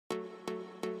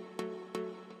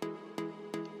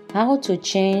How to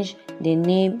change the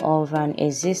name of an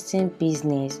existing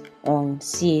business on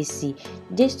CAC.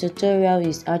 This tutorial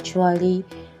is actually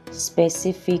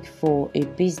specific for a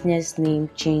business name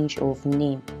change of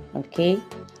name. Okay,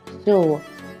 so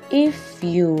if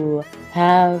you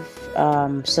have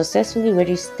successfully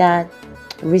reserved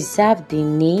the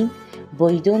name,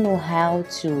 but you don't know how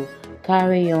to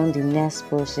carry on the next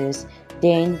process,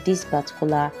 then this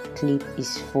particular clip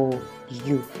is for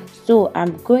you. So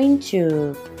I'm going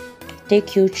to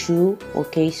take you through.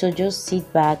 Okay, so just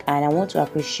sit back, and I want to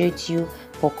appreciate you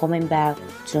for coming back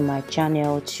to my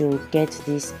channel to get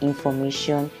this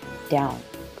information down.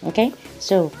 Okay,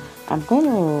 so I'm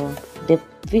gonna the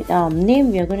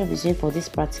name we are going to be using for this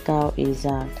practical is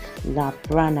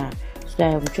Labrana. So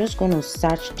I'm just going to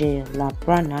search the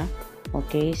Labrana.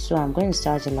 Okay, so I'm going to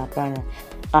search the Labrana,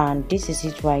 and this is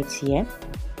it right here.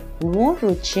 We want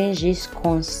to change this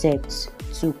concept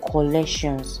to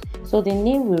collections. So the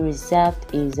name we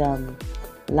reserved is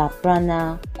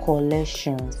Labrana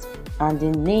Collections, and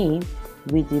the name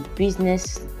with the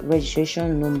business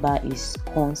registration number is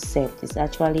Concept. It's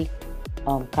actually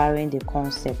carrying the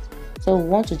concept. So we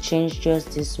want to change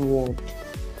just this word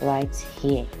right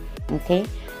here. Okay,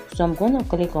 so I'm going to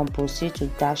click on proceed to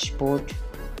dashboard.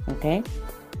 Okay,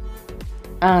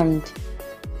 and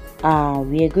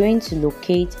we are going to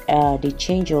locate the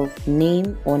change of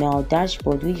name on our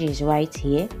dashboard, which is right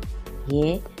here.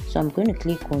 So I'm going to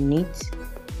click on it,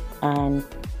 and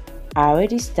I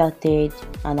already started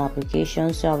an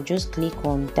application, so I'll just click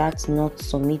on that's not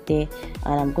submitted,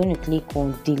 and I'm going to click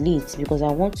on delete because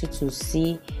I want you to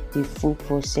see the full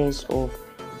process of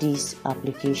this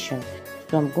application.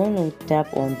 So I'm going to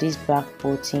tap on this back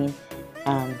button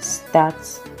and start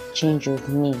change of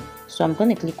name. So I'm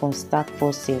going to click on start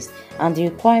process, and the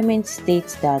requirement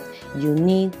states that you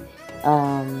need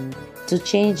to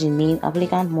change the name.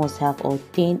 Applicant must have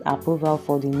obtained approval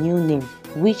for the new name,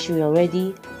 which we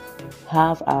already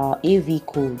have our AV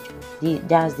code.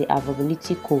 That's the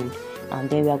availability code, and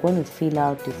then we are going to fill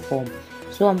out the form.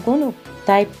 So I'm going to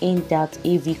type in that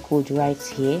AV code right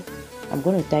here. I'm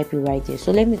going to type it right there.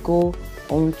 So let me go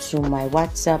on to my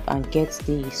WhatsApp and get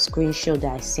the screenshot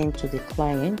that I sent to the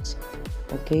client.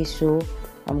 Okay, so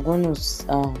I'm going to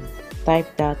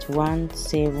type that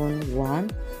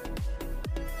 171.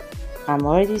 I'm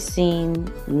already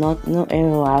seeing no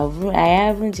error. I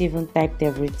haven't even typed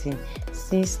everything.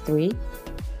 63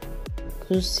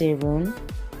 27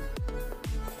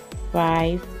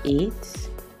 58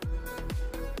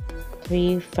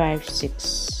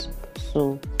 356.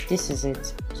 So this is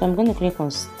it. So I'm going to click on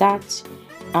start,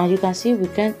 and you can see we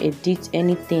can't edit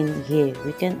anything here.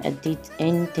 We can't edit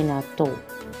anything at all.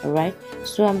 All right,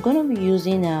 so I'm going to be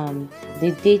using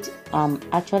the date I'm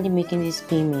actually making this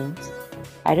payment.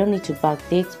 I don't need to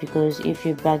backdate, because if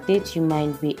you backdate you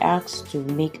might be asked to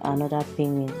make another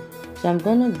payment. So I'm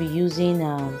going to be using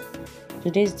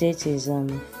today's date is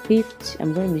 5th.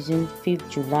 I'm going to be using 5th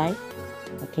July.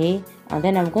 Okay, and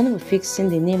then I'm going to be fixing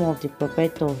the name of the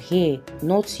proprietor here,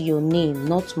 not your name,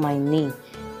 not my name.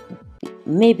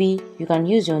 Maybe you can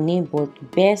use your name, but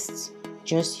best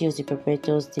just use the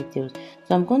proprietor's details.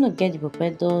 So I'm going to get the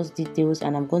proprietor's details,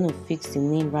 and I'm going to fix the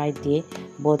name right there.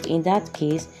 But in that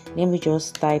case, let me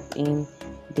just type in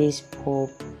this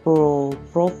propre.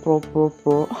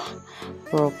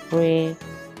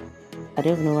 I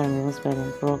don't know what I'm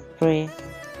spelling. Propre.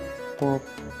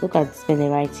 Look at the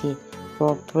spelling right here.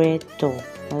 Proprietor.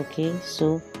 Okay,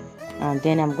 so and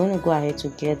then I'm going to go ahead to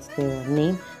get the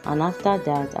name, and after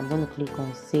that I'm going to click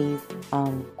on save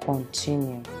and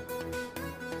continue.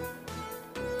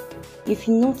 If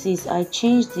you notice, I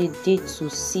changed the date to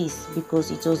 6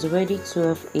 because it was already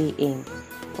 12 a.m.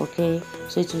 Okay,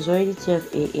 so it was already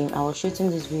 12 a.m. I was shooting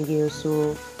this video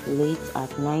so late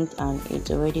at night, and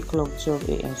it's already clocked 12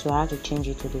 a.m. so I had to change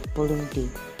it to the following day.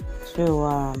 So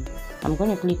I'm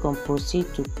going to click on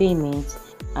proceed to payment,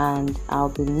 and I'll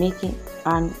be making,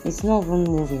 and it's not even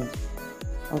moving.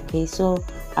 Okay, so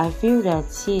I feel that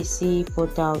CAC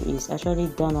portal is actually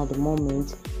done at the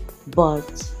moment,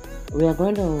 but we are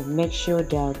going to make sure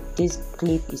that this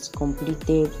clip is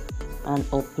completed and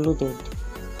uploaded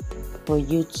for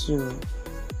you to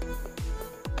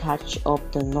catch up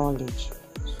the knowledge.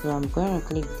 So I'm going to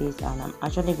click this, and I'm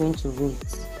actually going to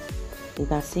wait. You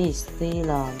can see it's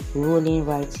still rolling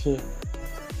right here.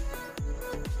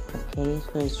 Okay,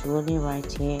 so it's rolling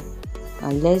right here,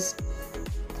 and let's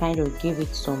kind of give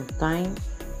it some time.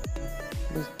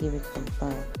 Let's give it some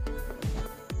time.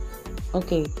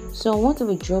 Okay, so I want to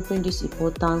be dropping this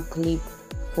important clip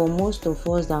for most of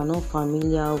us that are not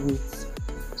familiar with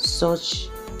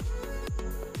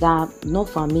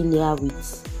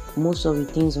most of the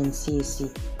things on CAC.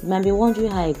 You might be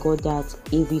wondering how I got that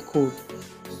AV code.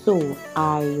 So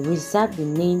I reserved the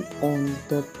name on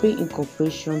the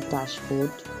pre-incorporation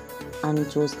dashboard and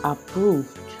it was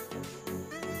approved.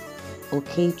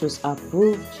 Okay, it was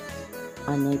approved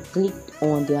and I clicked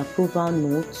on the approval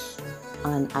notes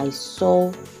and I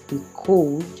saw the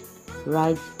code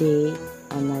right there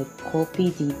and I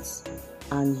copied it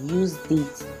and used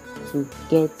it to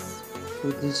get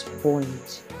to this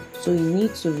point. So you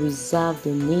need to reserve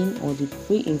the name on the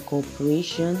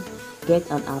pre-incorporation, get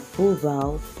an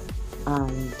approval,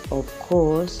 and of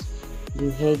course you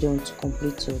head on to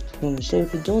complete your change. So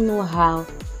if you don't know how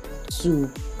to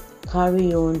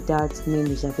carry on that name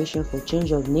reservation for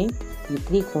change of name, you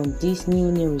click on this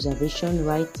new name reservation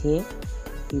right here.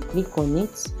 You click on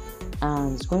it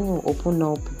and it's going to open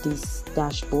up this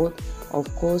dashboard.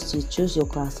 Of course, you choose your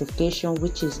classification,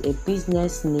 which is a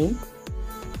business name,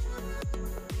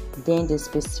 then the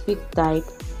specific type,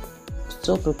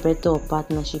 sole proprietor or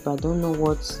partnership. I don't know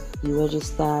what you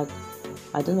registered,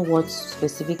 I don't know what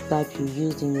specific type you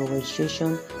used in your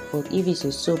registration, but if it's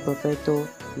a sole proprietor,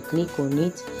 you click on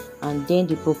it, and then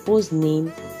the proposed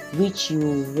name which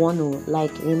you want to,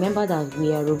 like, remember that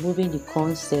we are removing the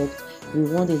concept, we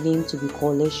want the name to be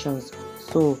collections.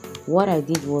 So what I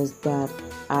did was that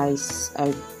I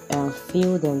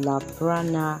filled the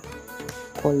Laprana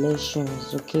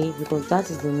collections, okay, because that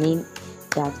is the name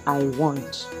that I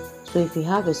want. So if you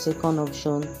have a second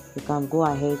option, you can go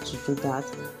ahead to do that.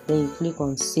 Then you click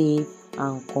on save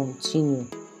and continue.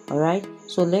 All right,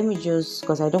 so let me just,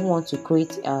 because I don't want to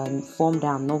create a form that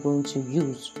I'm not going to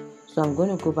use, so I'm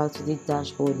going to go back to the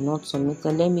dashboard, not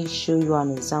submitted. Let me show you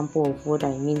an example of what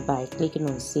I mean by clicking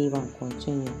on save and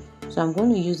continue. So I'm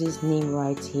going to use this name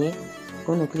right here. I'm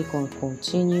going to click on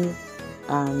continue,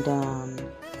 and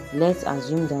let's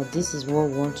assume that this is what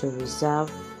we want to reserve.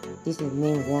 This is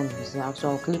name one reserve.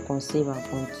 So I'll click on save and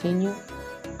continue,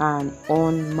 and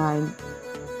on my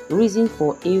reason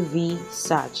for AV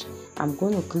search, I'm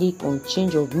going to click on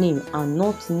change of name and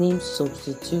not name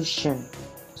substitution.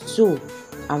 So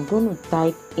I'm going to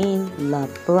type in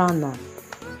Laprana,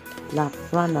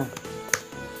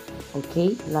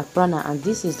 okay, Laprana, and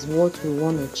this is what we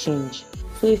want to change.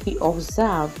 So if you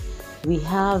observe, we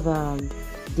have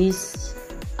this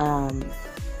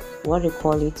what they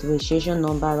call it, registration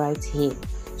number right here.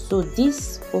 So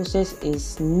this process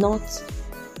is not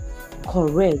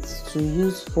correct to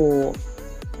use for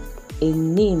a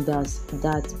name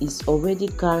that is already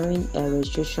carrying a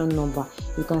registration number.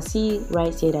 You can see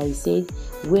right here that it said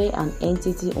where an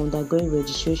entity undergoing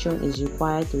registration is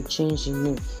required to change the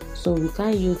name. So we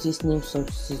can't use this name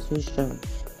substitution.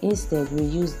 Instead, we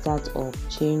use that of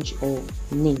change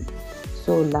of name.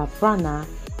 So Laprana,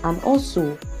 and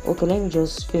also, okay, let me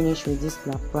just finish with this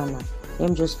Laprana. Let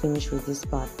me just finish with this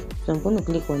part. So I'm going to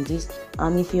click on this,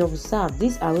 and if you observe,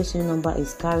 this ROC number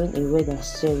is carrying a red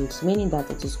asterisk, meaning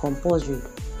that it is compulsory.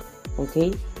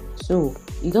 Okay, so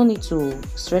you don't need to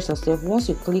stress yourself. Once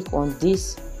you click on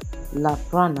this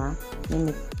Laprana,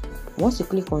 once you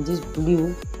click on this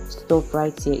blue stuff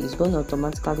right here, it's going to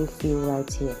automatically fill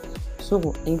right here.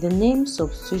 So in the name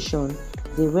substitution,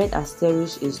 the red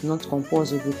asterisk is not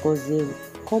compulsory because the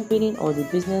company or the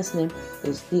business name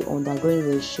is still undergoing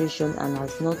registration and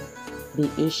has not been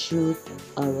issued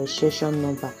a registration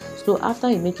number. So after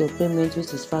you make your payment,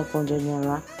 which is 500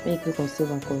 naira, when you click on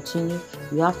save and continue,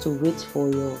 you have to wait for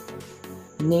your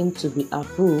name to be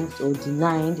approved or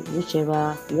denied,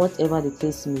 whatever the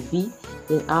case may be.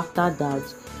 Then after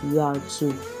that, you are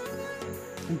to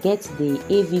get the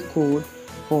AV code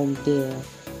from the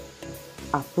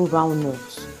approval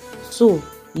notes. So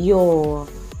your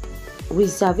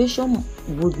reservation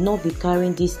would not be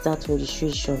carrying this start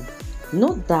registration.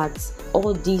 Note that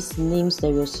all these names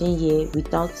that you're seeing here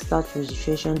without start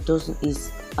registration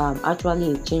is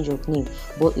actually a change of name,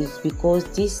 but it's because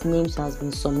these names has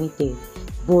been submitted.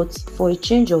 But for a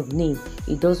change of name,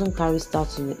 it doesn't carry start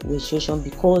registration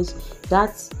because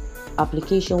that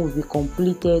application will be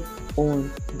completed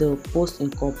on the post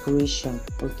incorporation.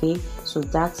 Okay, so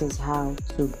that is how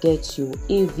to get your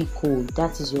AV code,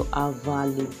 that is your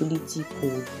availability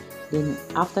code. Then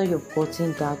after you've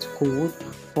gotten that code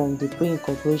from the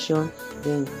pre-incorporation,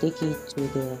 then take it to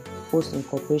the post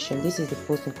incorporation. This is the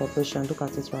post incorporation, look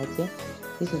at it right here.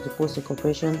 This is the post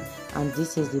incorporation and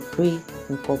this is the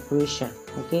pre-incorporation.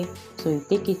 Okay, so you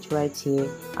take it right here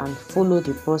and follow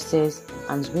the process,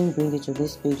 and it's going to bring you to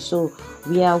this page. So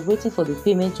we are waiting for the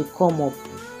payment to come up.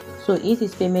 So if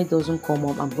this payment doesn't come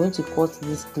up, I'm going to cut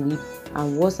this clip,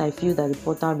 and once I feel that the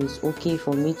portal is okay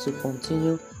for me to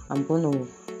continue, I'm going to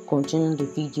continue the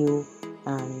video.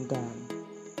 And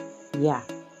yeah,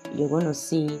 you're going to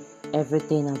see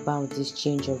everything about this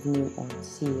change of name on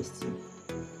CAC.